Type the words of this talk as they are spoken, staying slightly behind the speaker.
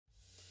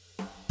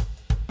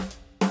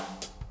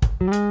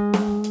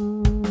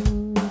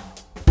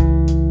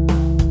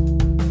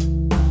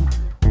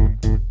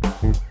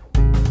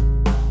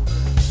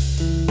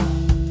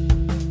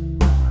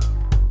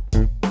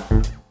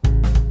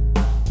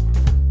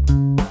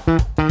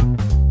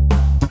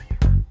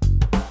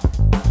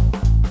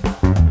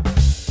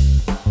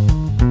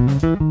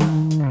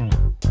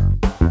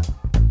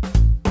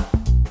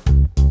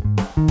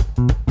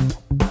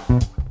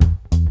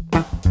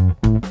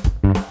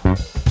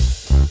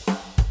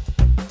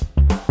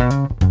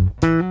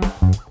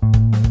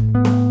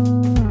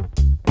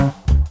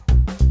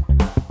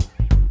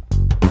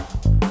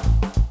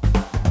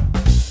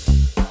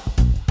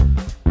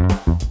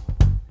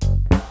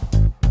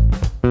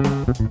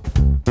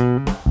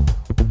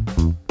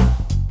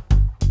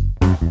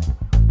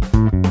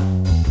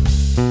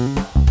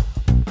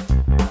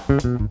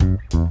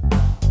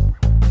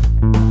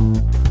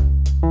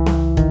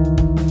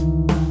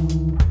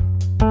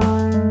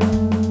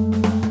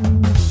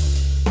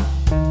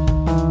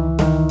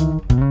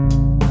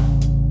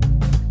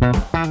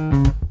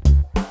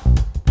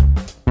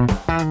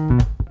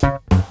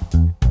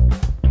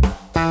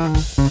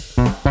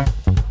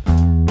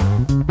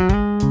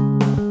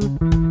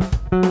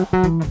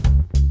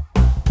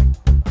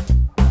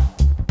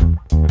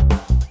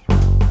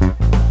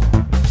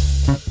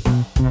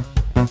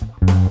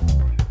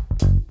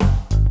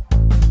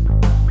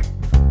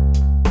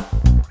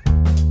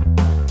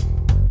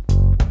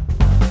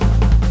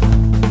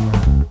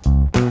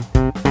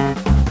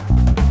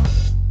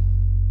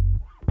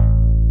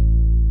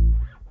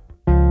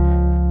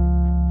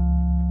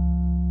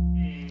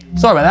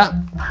Sorry about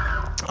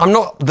that. I'm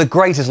not the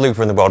greatest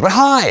looper in the world, but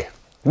hi!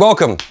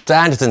 Welcome to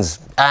Andertons.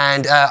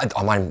 And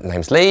my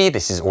name's Lee,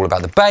 this is all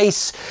about the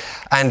bass.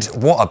 And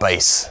what a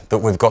bass that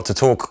we've got to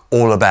talk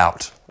all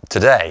about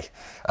today.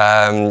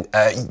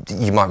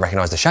 You might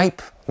recognise the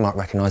shape, you might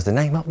recognise the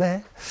name up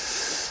there.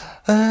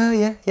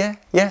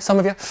 Yeah, some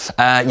of you.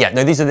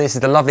 This is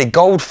the lovely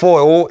gold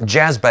foil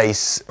jazz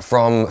bass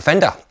from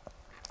Fender.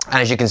 And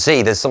as you can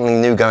see, there's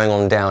something new going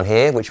on down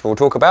here, which we'll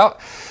talk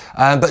about.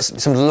 But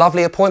some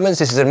lovely appointments.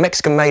 This is a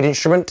Mexican-made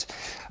instrument,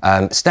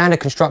 standard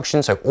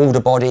construction, so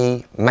alder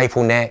body,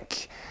 maple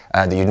neck,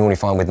 that you normally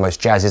find with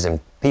most jazzes and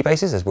P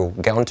basses, as we'll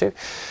get onto.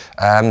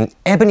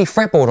 Ebony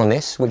fretboard on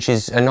this, which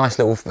is a nice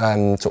little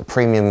sort of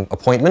premium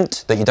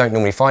appointment that you don't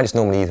normally find. It's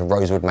normally either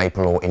rosewood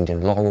maple or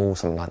Indian laurel,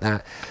 something like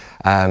that.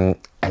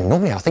 And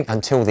normally, I think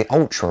until the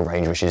Ultra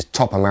range, which is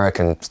top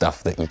American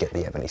stuff, that you get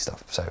the ebony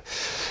stuff. So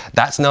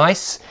that's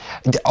nice.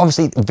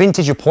 Obviously,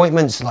 vintage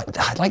appointments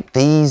like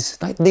these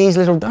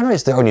little. I don't know,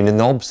 it's only the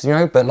knobs, you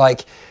know. But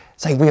like,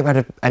 say we had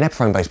an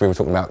Epiphone bass we were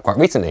talking about quite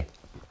recently.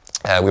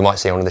 We might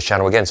see on this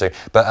channel again soon.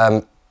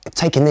 But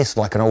taking this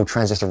like an old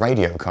transistor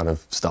radio kind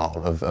of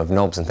style of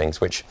knobs and things,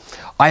 which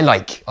I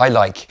like.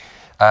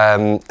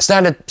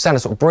 Standard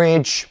sort of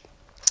bridge.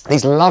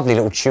 These lovely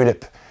little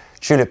tulip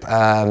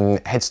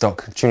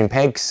headstock tuning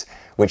pegs,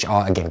 which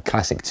are again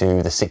classic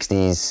to the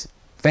 60s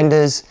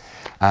Fenders,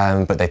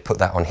 but they put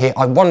that on here.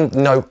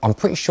 I'm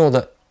pretty sure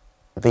that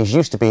these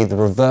used to be the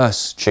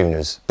reverse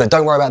tuners, but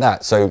don't worry about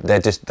that. So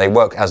they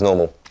work as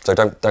normal. So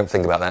don't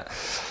think about that.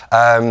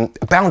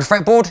 Bound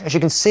fretboard, as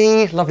you can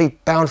see, lovely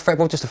bound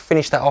fretboard just to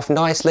finish that off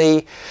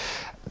nicely.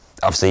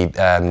 Obviously,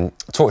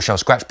 tortoiseshell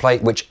scratch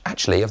plate, which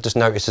actually I've just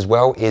noticed as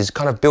well is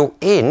kind of built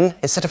in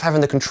instead of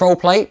having the control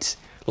plate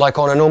like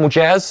on a normal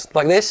jazz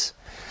like this.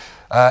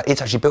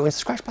 It's actually built into the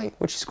scratch plate,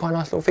 which is quite a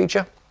nice little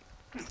feature.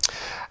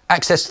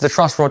 Access to the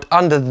truss rod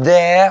under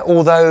there,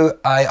 although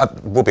I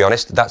will be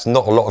honest, that's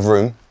not a lot of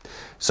room.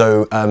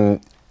 So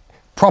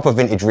proper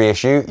vintage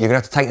reissue, you're gonna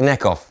have to take the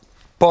neck off,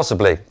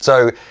 possibly.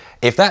 So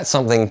if that's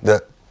something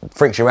that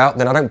freaks you out,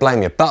 then I don't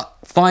blame you. But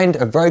find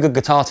a very good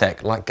guitar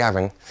tech like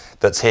Gavin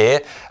that's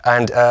here,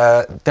 and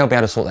they'll be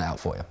able to sort that out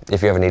for you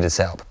if you ever needed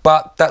setup.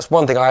 But that's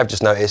one thing I have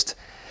just noticed.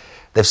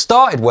 They've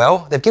started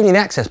well, they've given you an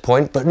access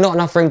point, but not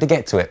enough room to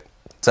get to it.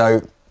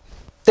 So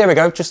there we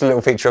go, just a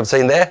little feature I've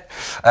seen there.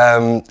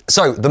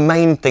 So the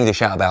main thing to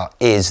shout about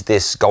is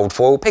this gold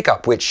foil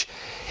pickup, which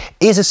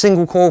is a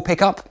single coil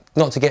pickup,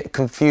 not to get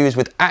confused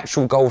with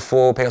actual gold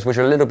foil pickups, which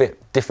are a little bit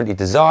differently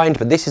designed,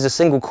 but this is a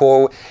single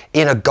coil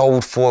in a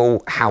gold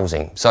foil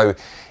housing. So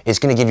it's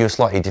going to give you a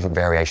slightly different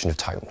variation of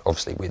tone,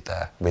 obviously,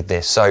 with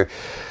this. So,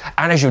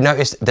 and as you've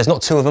noticed, there's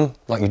not two of them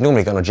like you'd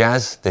normally get on a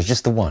jazz, there's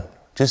just the one.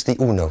 Just the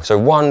uno. So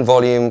one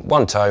volume,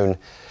 one tone,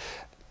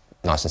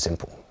 nice and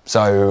simple.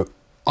 So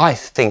I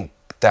think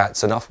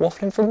that's enough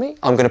waffling from me.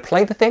 I'm going to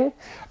play the thing,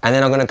 and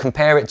then I'm going to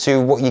compare it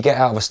to what you get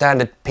out of a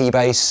standard P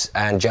bass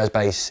and jazz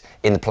bass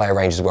in the player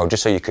range as well,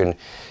 just so you can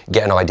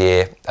get an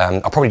idea.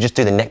 I'll probably just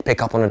do the neck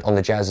pickup on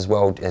the jazz as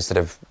well, instead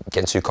of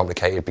getting too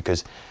complicated,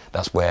 because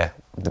that's where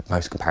the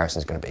most comparison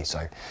is going to be.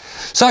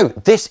 So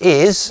this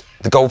is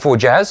the gold foil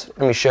jazz.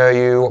 Let me show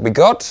you what we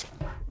got.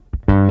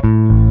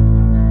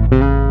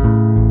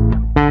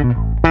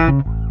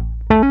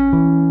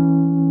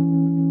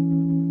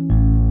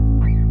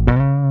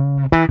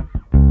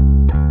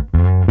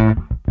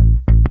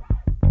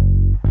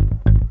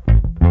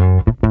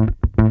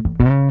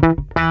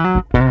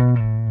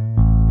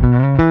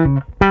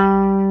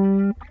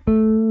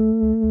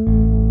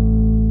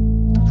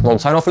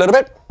 tone off a little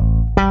bit.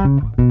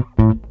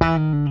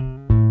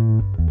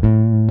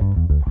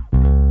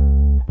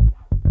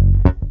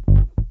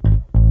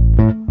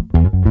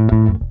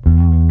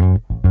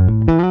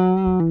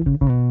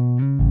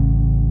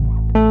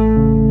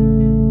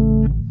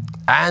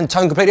 And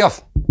tone completely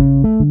off.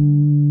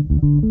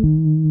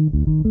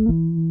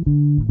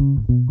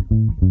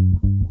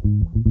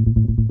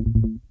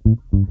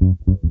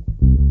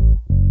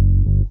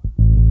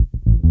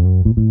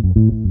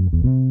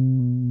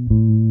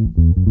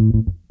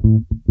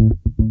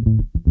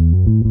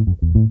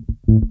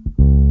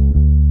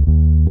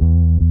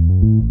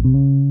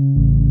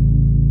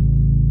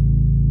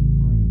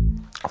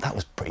 That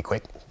was pretty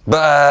quick,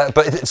 but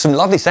some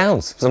lovely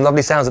sounds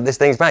that this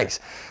thing makes.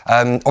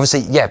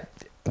 Obviously, yeah,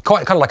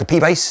 quite kind of like a P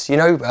bass, you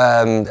know,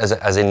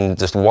 as in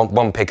just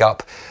one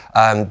pickup,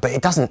 but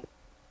it doesn't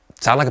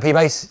sound like a P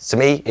bass to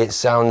me. It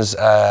sounds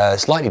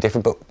slightly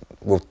different, but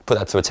we'll put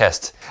that to a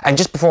test. And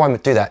just before I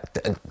do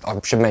that, I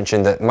should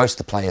mention that most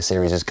of the Player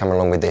series is coming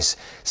along with this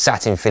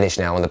satin finish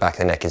now on the back of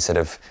the neck instead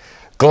of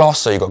gloss.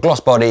 So you've got gloss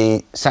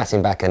body,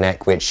 satin back of the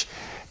neck, which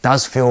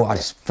does feel, it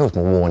just feels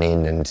more worn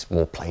in and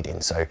more played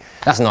in. So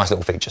that's a nice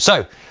little feature.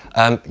 So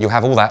you'll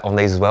have all that on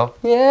these as well.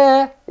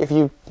 Yeah, if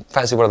you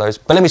fancy one of those.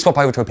 But let me swap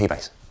over to a P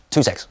bass.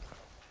 2 secs.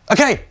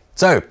 Okay,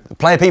 so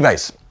Player P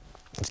bass.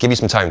 Let's give you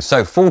some tones.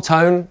 So full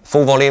tone,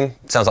 full volume,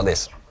 sounds like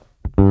this.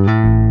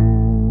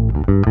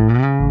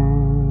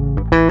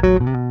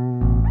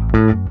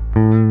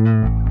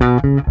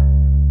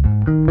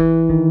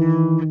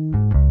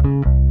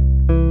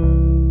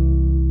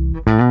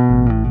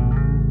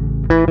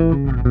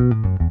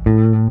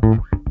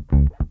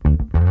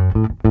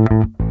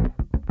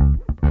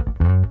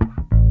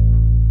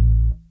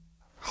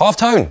 Half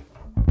tone.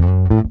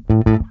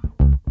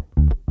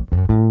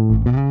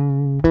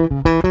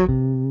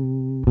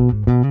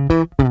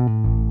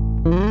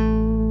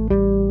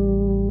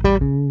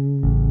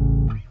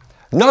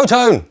 No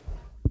tone.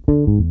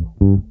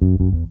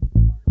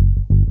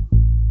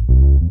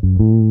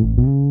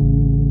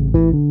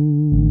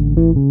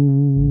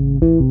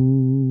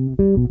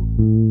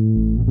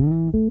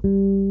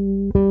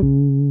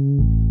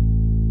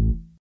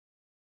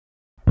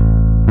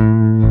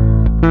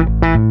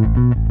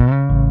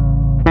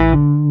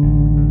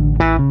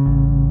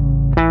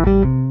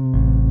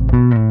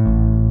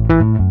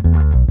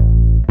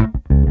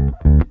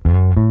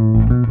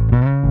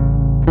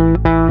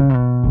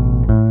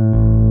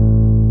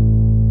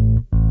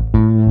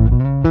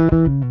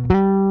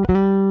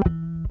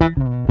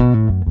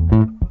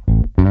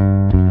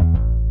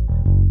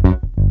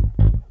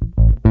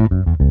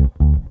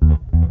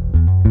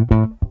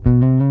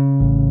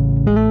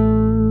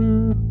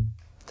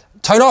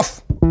 Tone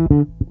off.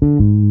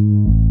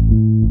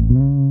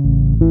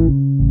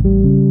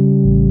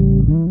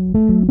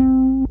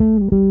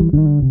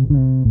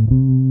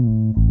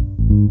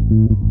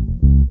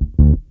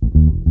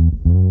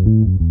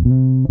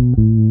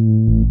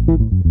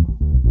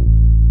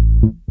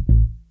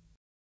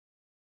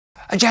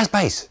 A jazz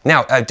bass.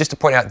 Now, just to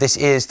point out, this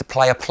is the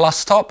Player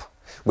Plus top,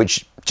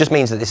 which just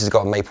means that this has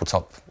got a maple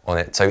top on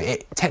it, so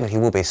it technically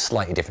will be a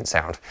slightly different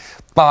sound,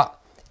 but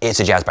it's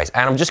a jazz bass.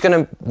 And I'm just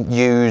going to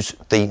use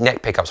the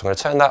neck pickup, so I'm going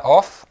to turn that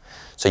off,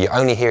 so you're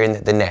only hearing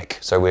the neck,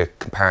 so we're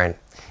comparing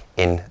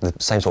in the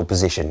same sort of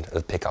position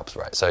of pickups,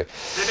 right? So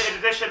limited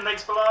edition,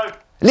 links below.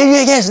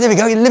 Yes, there we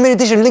go. Limited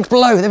edition, links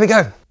below. There we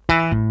go.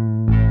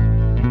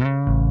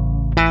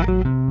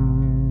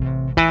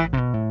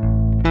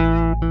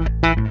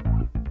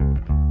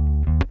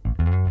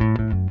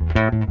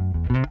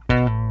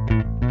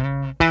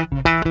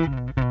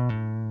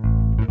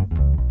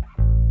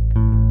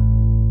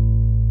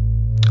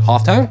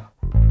 Half tone.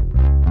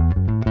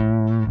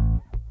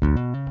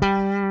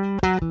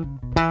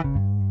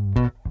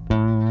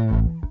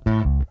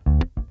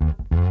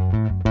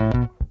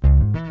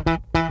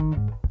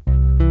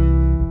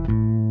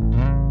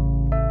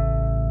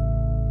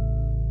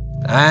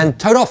 And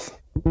tone off.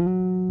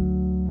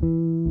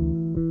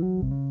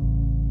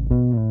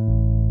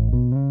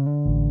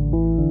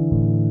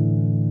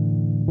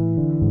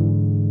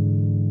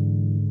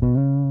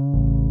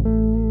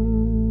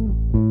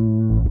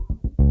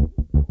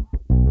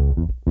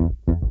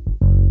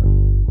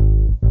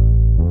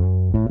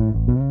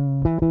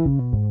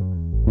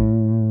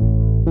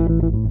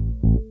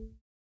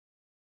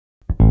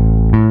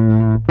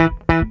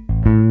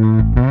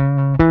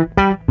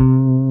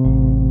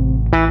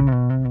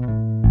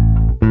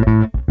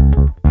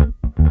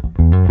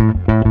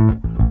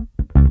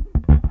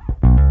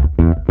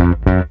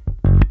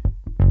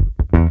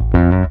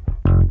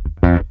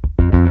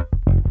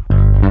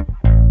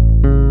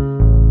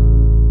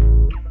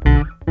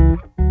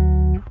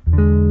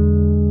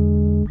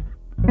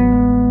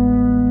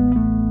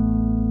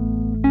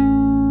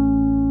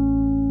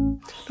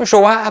 Not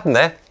sure what happened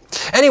there.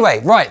 Anyway,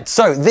 right,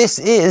 so this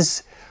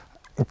is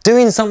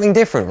doing something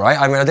different, right?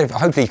 I mean,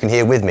 hopefully you can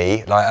hear with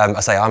me. Like I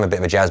say, I'm a bit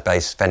of a jazz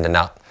bass Fender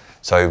nut,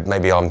 so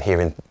maybe I'm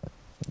hearing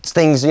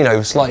things, you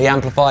know, slightly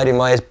amplified in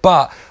my ears,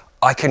 but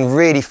I can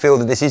really feel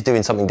that this is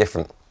doing something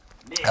different.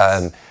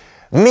 Yes.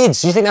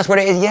 Mids, do you think that's what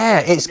it is?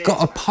 Yeah, it's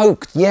got a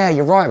poke. Yeah,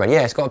 you're right, man.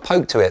 Yeah, it's got a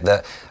poke to it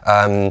that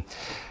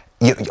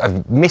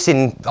you're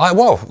missing.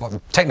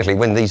 Well, technically,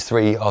 when these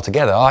three are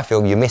together, I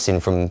feel you're missing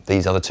from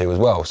these other two as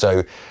well.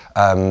 So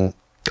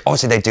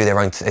obviously they do their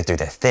own, they do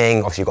their thing.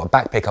 Obviously you've got a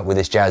back pickup with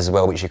this jazz as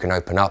well, which you can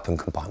open up and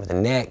combine with the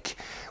neck,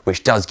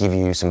 which does give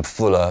you some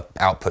fuller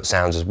output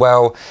sounds as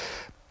well.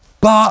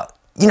 But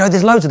you know,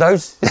 there's loads of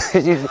those.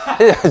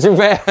 There's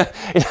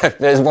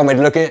one way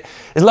to look at it.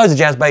 There's loads of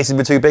jazz basses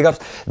with two pickups.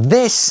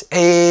 This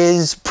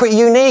is pretty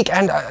unique,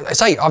 and I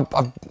say I'm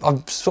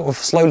sort of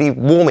slowly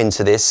warming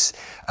to this,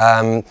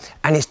 and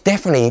it's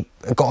definitely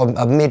got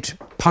a mid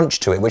punch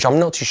to it, which I'm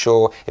not too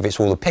sure if it's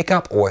all the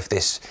pickup or if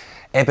this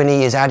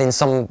ebony is adding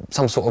some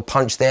sort of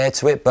punch there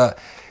to it, but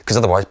because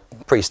otherwise,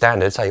 pretty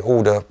standard. Say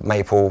alder,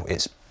 maple,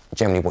 it's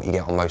generally what you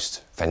get on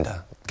most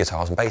Fender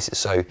guitars and basses.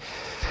 So.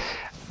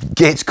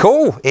 It's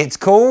cool, it's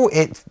cool,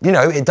 you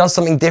know, it does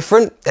something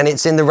different and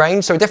it's in the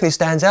range, so it definitely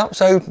stands out.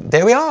 So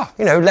there we are,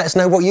 you know, let us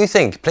know what you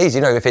think. Please, you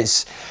know, let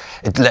us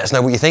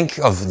know what you think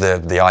of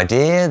the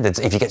idea.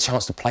 If you get a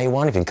chance to play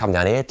one, if you can come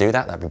down here, do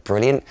that, that'd be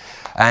brilliant.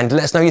 And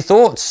let us know your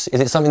thoughts. Is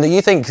it something that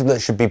you think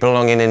that should be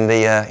belonging in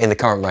the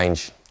current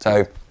range?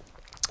 So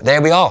there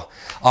we are.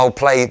 I'll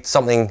play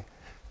something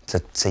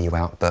to see you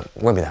out, but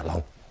it won't be that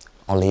long.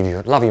 I'll leave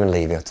you, love you and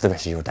leave you to the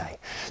rest of your day.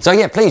 So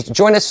yeah, please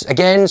join us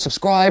again,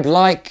 subscribe,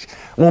 like,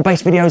 more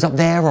bass videos up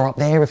there or up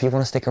there if you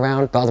want to stick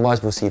around. But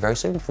otherwise, we'll see you very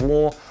soon for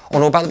more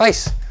on All About the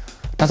Bass.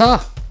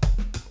 Ta-ta!